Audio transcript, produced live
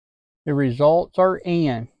The results are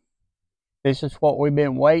in. This is what we've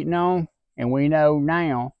been waiting on, and we know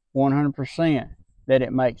now 100% that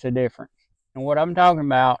it makes a difference. And what I'm talking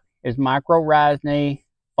about is mycorrhizae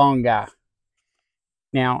fungi.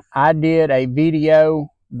 Now, I did a video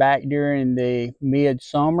back during the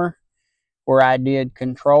midsummer where I did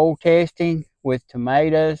control testing with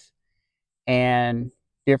tomatoes and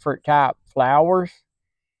different type flowers,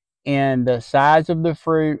 and the size of the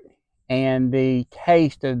fruit and the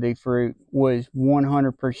taste of the fruit was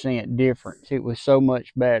 100% different. It was so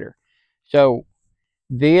much better. So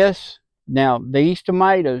these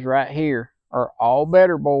tomatoes right here are all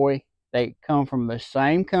Better Boy. They come from the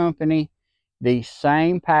same company, the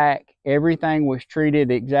same pack. Everything was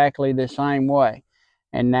treated exactly the same way.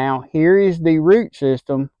 And now here is the root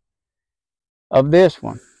system of this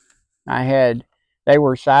one. They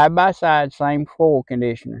were side by side, same soil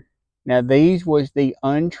conditioner. Now these was the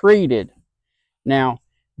untreated. Now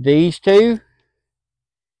these two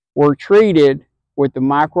were treated with the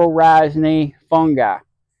mycorrhizae fungi.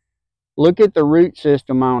 Look at the root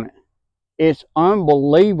system on it. It's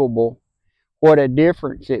unbelievable what a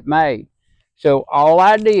difference it made. So all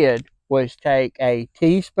I did was take a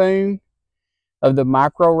teaspoon of the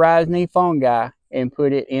mycorrhizae fungi and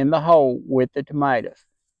put it in the hole with the tomatoes.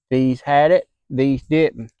 These had it, these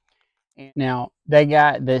didn't. Now they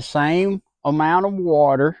got the same amount of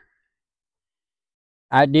water.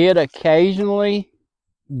 I did occasionally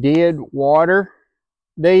water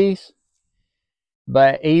these,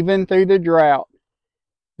 but even through the drought,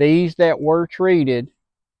 these that were treated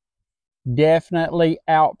definitely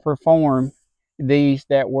outperformed these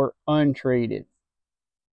that were untreated.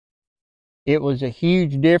 It was a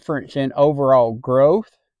huge difference in overall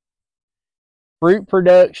growth, fruit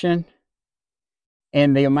production,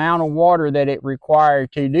 and the amount of water that it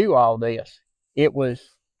required to do all this. It was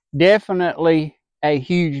definitely a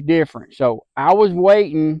huge difference. So I was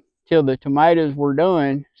waiting till the tomatoes were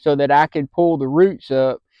done so that I could pull the roots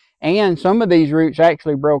up, and some of these roots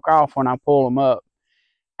actually broke off when I pull them up.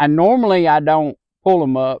 Normally I don't pull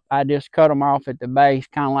them up. I just cut them off at the base,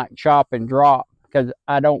 kind of like chop and drop, because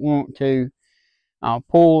I don't want to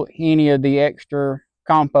pull any of the extra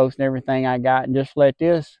compost and everything I got, and just let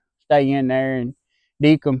this stay in there and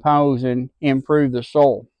decompose and improve the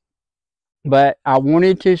soil. But I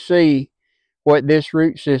wanted to see what this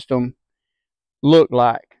root system looked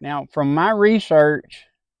like. Now, from my research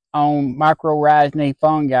on mycorrhizae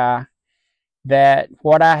fungi, that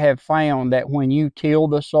what I have found that when you till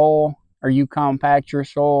the soil or you compact your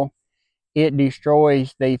soil, it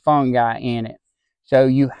destroys the fungi in it. So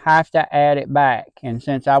you have to add it back. And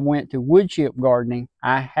since I went to wood chip gardening,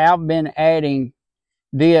 I have been adding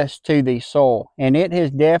this to the soil, and it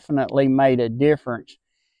has definitely made a difference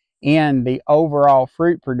in the overall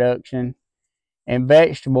fruit production and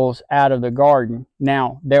vegetables out of the garden.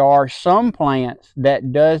 Now, there are some plants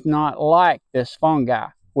that does not like this fungi,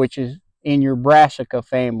 which is in your brassica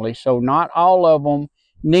family. So not all of them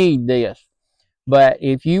need this. But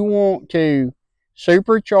if you want to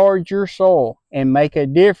supercharge your soil and make a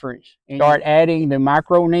difference, start adding the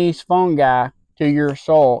mycorrhizae fungi to your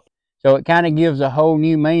soil. So it kind of gives a whole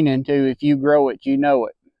new meaning to, if you grow it, you know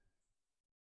it.